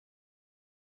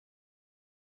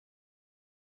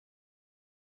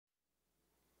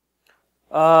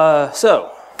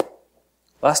So,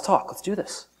 last talk, let's do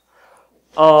this.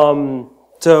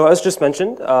 So as just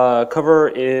mentioned, Cover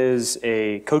is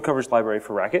a code coverage library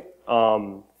for Racket.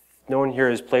 No one here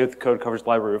has played with the code coverage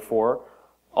library before.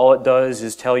 All it does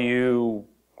is tell you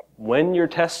when your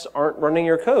tests aren't running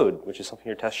your code, which is something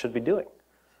your tests should be doing.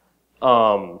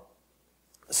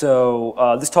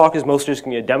 This talk is mostly just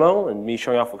going to be a demo and me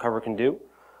showing off what Cover can do.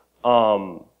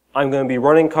 I'm going to be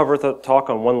running Cover talk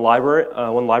on one library I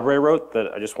wrote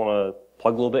that I just want to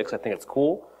plug a little bit because I think it's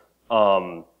cool.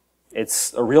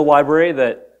 It's a real library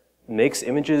that makes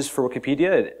images for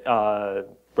Wikipedia. It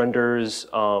renders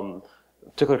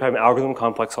particular type of algorithm,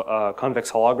 convex hull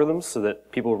algorithms, so that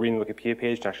people reading the Wikipedia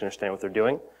page can actually understand what they're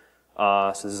doing.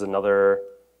 So this is another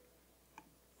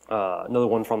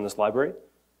one from this library.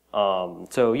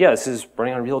 So yeah, this is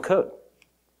running on real code.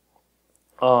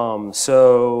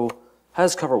 So how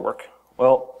does Cover work?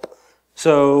 Well,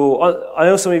 so I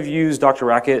know some of you use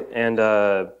DrRacket and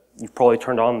you've probably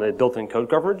turned on the built-in code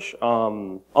coverage.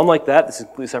 Unlike that, this is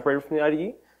completely separated from the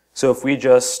IDE. So if we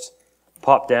just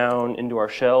pop down into our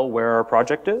shell where our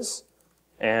project is,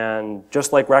 and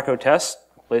just like raco test,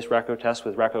 replace raco test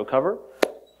with raco cover,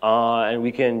 and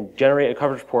we can generate a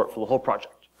coverage report for the whole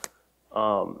project.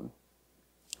 So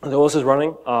while this is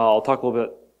running, I'll talk a little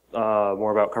bit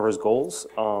more about Cover's goals.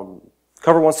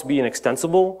 Cover wants to be an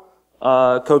extensible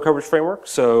code coverage framework.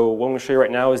 So what I'm going to show you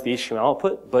right now is the HTML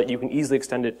output, but you can easily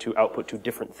extend it to output to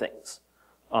different things.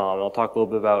 I'll talk a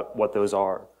little bit about what those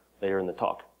are later in the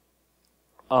talk.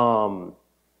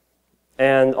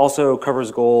 And also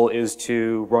Cover's goal is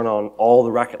to run on all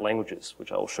the Racket languages,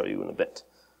 which I will show you in a bit.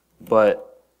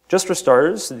 But just for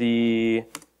starters, the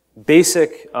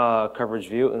basic coverage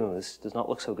view, this does not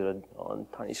look so good on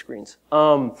tiny screens,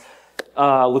 looks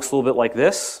a little bit like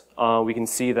this. We can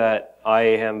see that I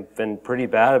have been pretty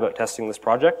bad about testing this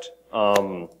project.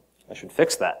 I should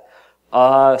fix that.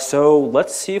 So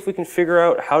let's see if we can figure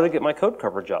out how to get my code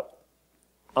coverage up.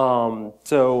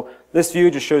 So this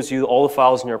view just shows you all the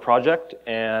files in your project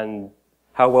and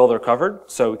how well they're covered.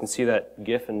 So we can see that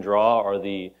GIF and draw are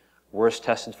the worst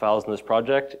tested files in this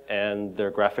project, and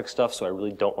they're graphic stuff, so I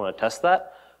really don't want to test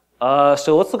that.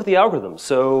 So let's look at the algorithms.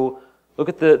 So look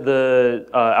at the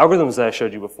algorithms that I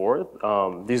showed you before.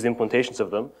 These are the implementations of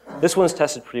them. This one's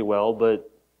tested pretty well, but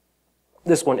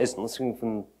this one isn't. Let's see if we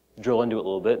can drill into it a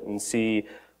little bit and see.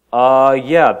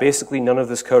 Yeah, basically none of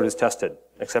this code is tested,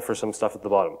 except for some stuff at the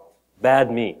bottom.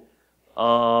 Bad me.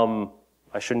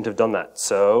 I shouldn't have done that.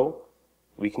 So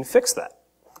we can fix that.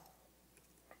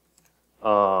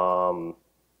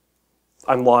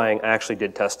 I'm lying, I actually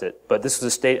did test it, but this is a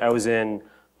state I was in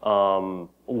a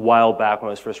while back when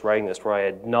I was first writing this, where I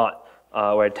had where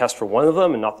I had test for one of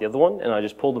them and not the other one, and I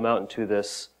just pulled them out into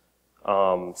this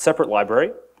separate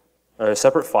library, or a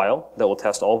separate file that will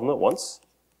test all of them at once.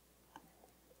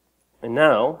 And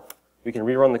now we can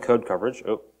rerun the code coverage.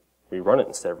 Oh, rerun it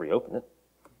instead of reopen it.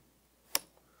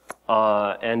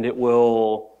 And it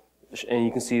will, and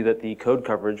you can see that the code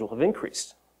coverage will have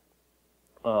increased.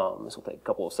 This will take a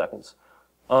couple of seconds.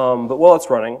 But while it's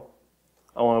running,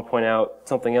 I want to point out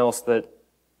something else, that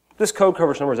this code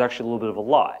coverage number is actually a little bit of a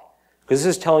lie. Because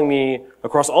this is telling me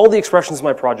across all the expressions in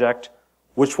my project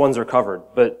which ones are covered,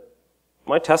 but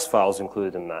my test file is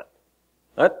included in that.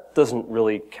 That doesn't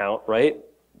really count, right?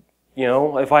 You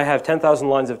know, if I have 10,000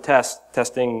 lines of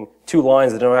testing 2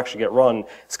 lines that don't actually get run,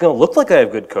 it's going to look like I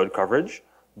have good code coverage,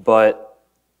 but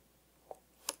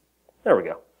there we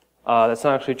go. That's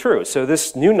not actually true. So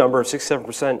this new number of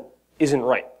 67% isn't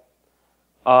right.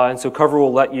 And so Cover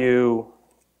will let you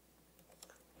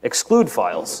exclude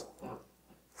files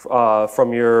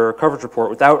from your coverage report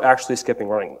without actually skipping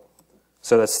running them.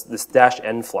 So that's this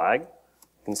 -n flag.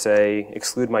 You can say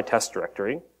exclude my test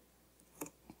directory.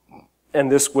 And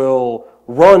this will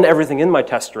run everything in my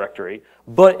test directory,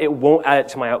 but it won't add it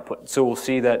to my output. So we'll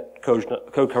see that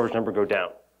code coverage number go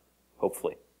down,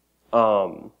 hopefully.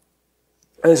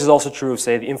 And this is also true of,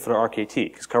 say, the infinite RKT,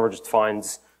 because Cover just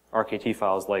finds RKT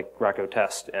files like raco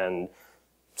test and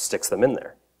sticks them in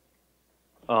there.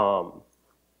 So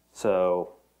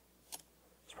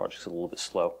this project's a little bit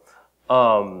slow.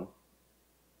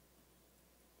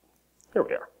 Here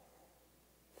we are.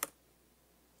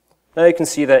 Now you can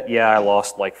see that, yeah, I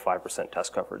lost like 5%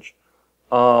 test coverage.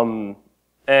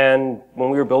 And when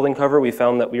we were building Cover, we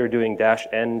found that we were doing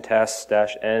 -n tests,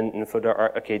 -n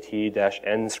info.rkt,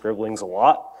 -n scribblings a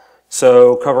lot.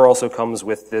 So Cover also comes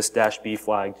with this -b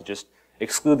flag to just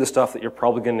exclude the stuff that you're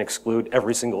probably going to exclude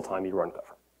every single time you run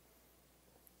Cover.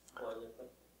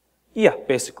 Yeah,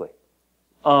 basically.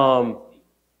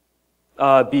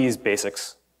 B is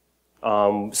basics.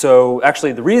 So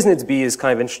actually, the reason it's B is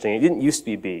kind of interesting. It didn't used to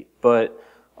be B, but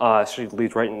actually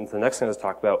leads right into the next thing I was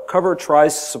talking about. Cover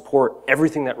tries to support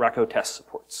everything that raco test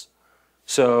supports.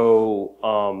 So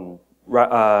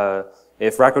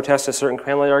if raco test has certain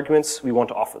command line arguments, we want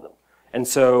to offer them. And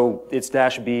so it's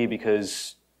 -B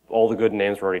because all the good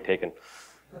names were already taken.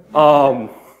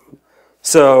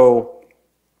 So,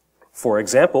 for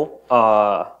example,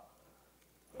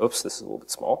 oops, this is a little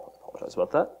bit small. I apologize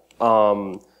about that.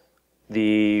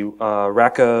 The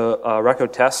raco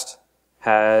test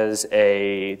has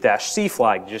a -C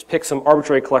flag. Just pick some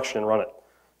arbitrary collection and run it.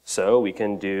 So we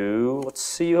can do, let's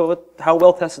see how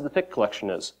well tested the pick collection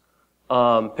is.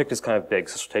 Picked is kind of big,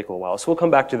 so this will take a little while. So we'll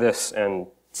come back to this and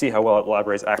see how well the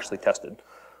library is actually tested.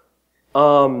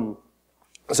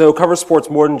 So cover supports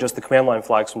more than just the command line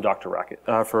flags from DrRacket,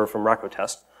 from raco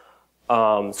test.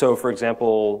 So for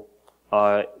example,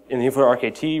 in the info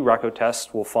RKT, raco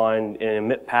test will find an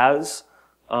emit paths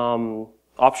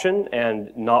option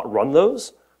and not run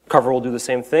those. Cover will do the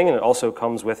same thing, and it also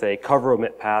comes with a cover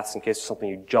omit paths in case it's something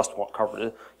you just want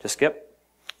cover to skip.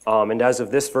 And as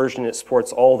of this version, it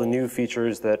supports all the new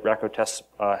features that raco test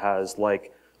has,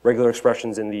 like regular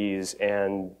expressions in these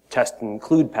and test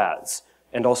include paths,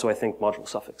 and also I think module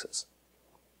suffixes.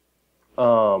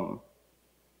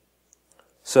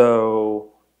 So,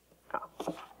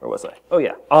 where was I? Oh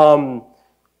yeah.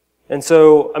 And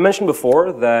so I mentioned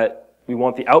before that we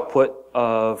want the output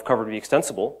of cover to be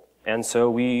extensible, and so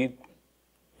we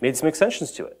made some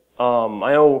extensions to it.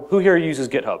 I know, who here uses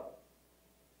GitHub?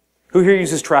 Who here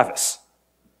uses Travis?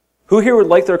 Who here would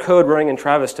like their code running in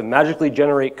Travis to magically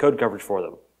generate code coverage for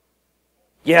them?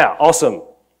 Yeah, awesome.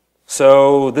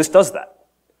 So this does that.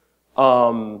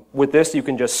 With this, you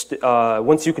can just,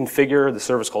 once you configure the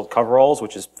service called coveralls,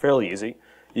 which is fairly easy,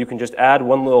 you can just add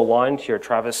one little line to your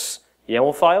Travis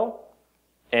YAML file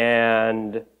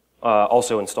and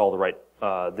also install the right,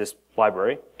 this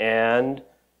library, and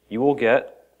you will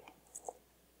get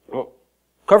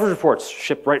coverage reports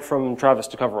shipped right from Travis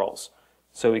to coveralls.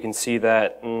 So we can see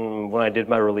that when I did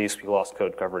my release, we lost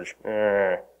code coverage.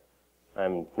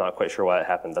 I'm not quite sure why it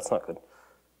happened. That's not good.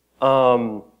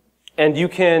 And you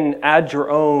can add your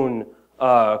own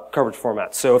coverage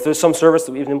formats. So if there's some service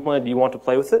that we've implemented, you want to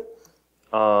play with it.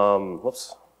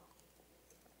 Whoops.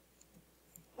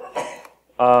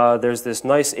 There's this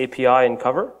nice API in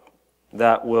Cover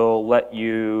that will let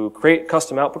you create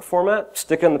custom output format,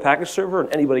 stick it on the package server,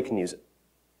 and anybody can use it.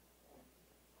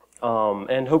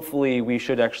 And hopefully we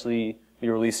should actually be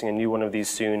releasing a new one of these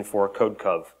soon for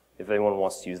CodeCov, if anyone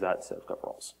wants to use that instead of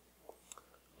coveralls.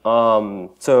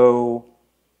 So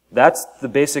that's the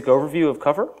basic overview of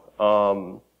Cover.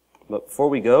 But before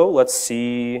we go, let's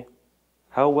see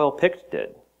how well picked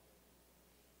did.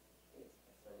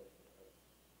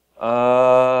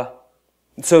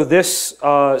 So this,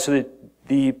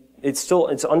 it's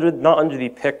under, not under the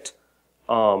picked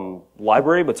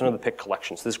library, but it's under the picked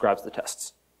collection. So this grabs the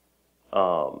tests.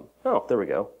 Oh, there we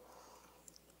go.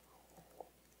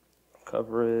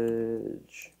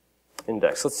 Coverage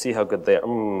index. Let's see how good they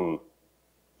are.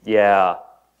 Yeah,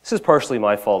 this is partially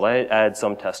my fault. I added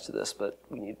some tests to this, but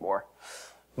we need more.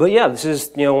 But yeah, this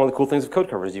is one of the cool things of code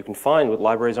covers. You can find what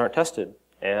libraries aren't tested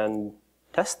and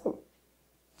test them.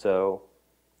 So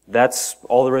that's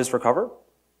all there is for Cover.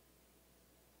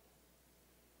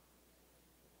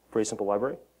 Pretty simple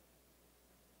library.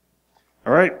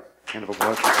 All right. Hand of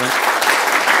applause for Tim.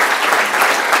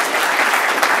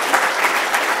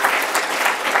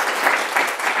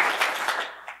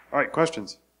 All right,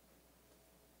 questions?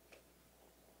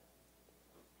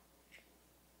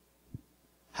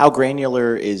 How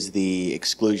granular is the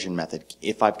exclusion method?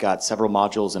 If I've got several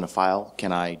modules in a file,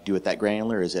 can I do it that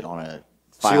granular, or is it on a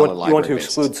file or library you want to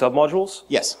basis? exclude submodules?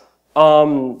 Yes.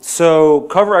 So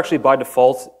Cover actually by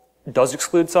default does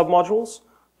exclude submodules,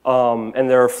 and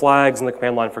there are flags in the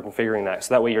command line for configuring that.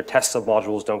 So that way your test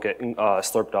submodules don't get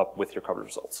slurped up with your coverage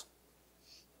results.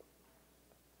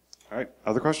 All right,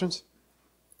 other questions?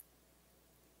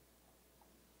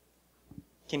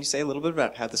 Can you say a little bit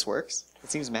about how this works? It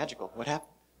seems magical. What happened?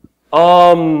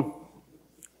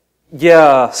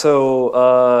 Yeah,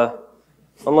 so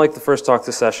unlike the first talk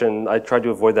this session, I tried to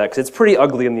avoid that because it's pretty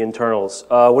ugly in the internals.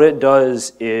 What it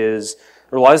does is it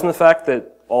relies on the fact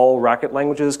that all Racket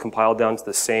languages compile down to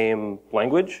the same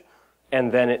language,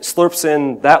 and then it slurps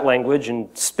in that language and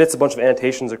spits a bunch of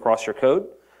annotations across your code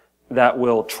that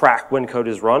will track when code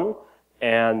is run,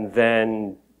 and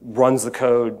then runs the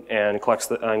code and collects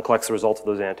the results of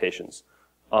those annotations.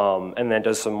 And then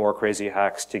does some more crazy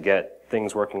hacks to get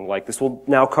things working, like this will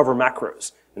now cover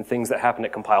macros and things that happen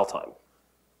at compile time,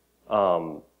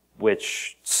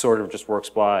 which sort of just works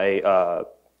by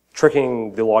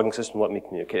tricking the logging system to let me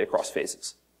communicate across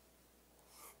phases.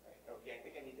 Okay, I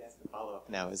think I need to ask a follow-up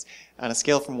now. Is on a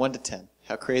scale from 1 to 10,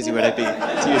 how crazy would I be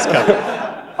to use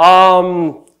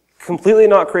code? Completely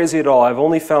not crazy at all. I've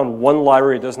only found one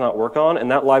library it does not work on,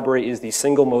 and that library is the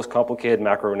single most complicated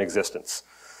macro in existence.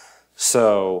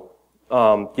 So,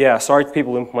 yeah, sorry to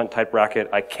people who implement DrRacket.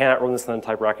 I cannot run this in the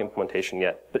DrRacket implementation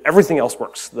yet, but everything else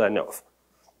works that I know of.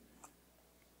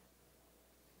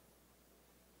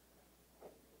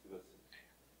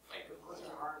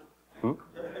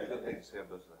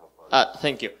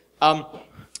 Thank you.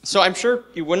 So I'm sure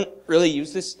you wouldn't really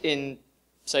use this in,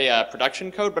 say,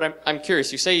 production code, but I'm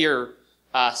curious. You say you're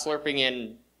slurping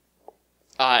in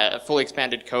fully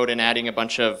expanded code and adding a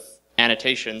bunch of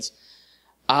annotations.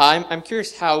 I'm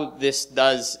curious how this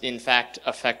does, in fact,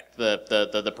 affect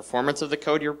the performance of the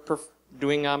code you're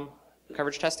doing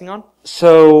coverage testing on?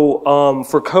 So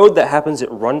for code that happens at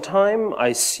runtime,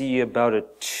 I see about a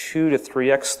 2 to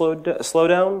 3x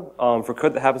slowdown. For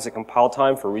code that happens at compile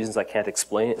time, for reasons I can't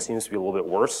explain, it seems to be a little bit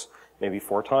worse, maybe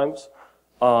 4 times.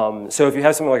 So if you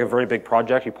have something like a very big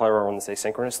project, you probably want to run this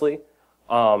asynchronously.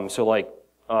 So like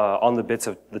on the bits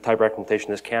of the DrRacket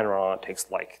implementation this can run on, it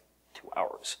takes like 2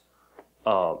 hours.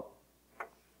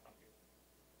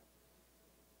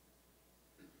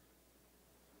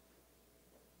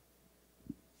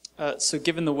 So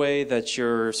given the way that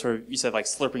you're sort of, you said like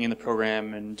slurping in the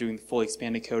program and doing fully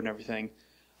expanded code and everything,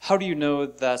 how do you know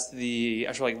that the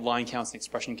actual like line counts and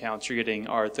expression counts you're getting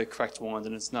are the correct ones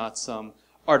and it's not some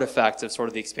artifact of sort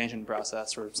of the expansion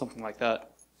process or something like that?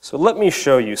 So let me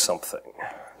show you something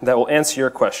that will answer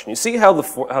your question. You see how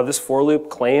this for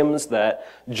loop claims that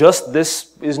just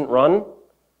this isn't run?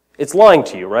 It's lying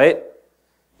to you, right?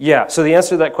 Yeah, so the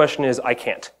answer to that question is I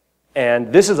can't.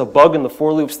 And this is a bug in the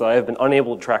for loops that I have been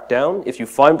unable to track down. If you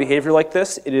find behavior like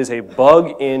this, it is a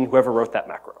bug in whoever wrote that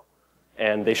macro.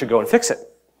 And they should go and fix it.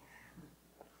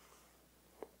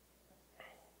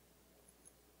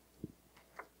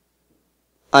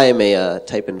 I am a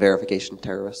type and verification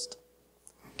terrorist.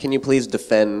 Can you please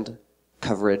defend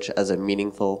coverage as a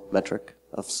meaningful metric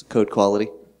of code quality?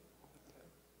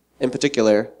 In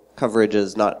particular, coverage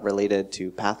is not related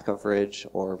to path coverage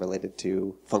or related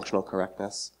to functional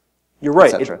correctness. You're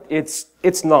right.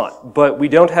 It's not. But we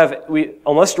don't have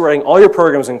unless you're writing all your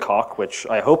programs in Coq, which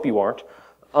I hope you aren't,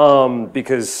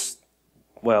 because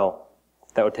well,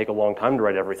 that would take a long time to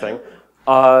write everything.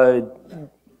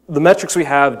 The metrics we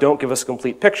have don't give us a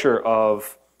complete picture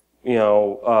of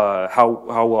how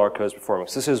well our code is performing.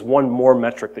 So this is one more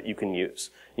metric that you can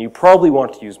use. And you probably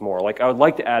want to use more. Like I would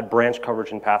like to add branch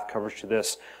coverage and path coverage to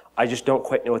this. I just don't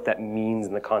quite know what that means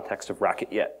in the context of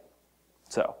Racket yet.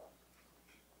 So.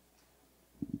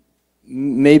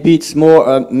 Maybe it's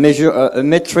more a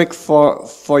metric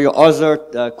for your other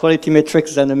quality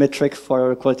metrics than a metric for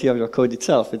the quality of your code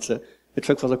itself. It's a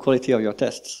metric for the quality of your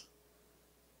tests.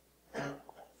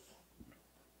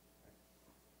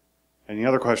 Any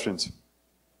other questions?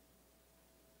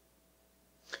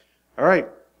 All right.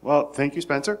 Well, thank you,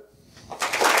 Spencer.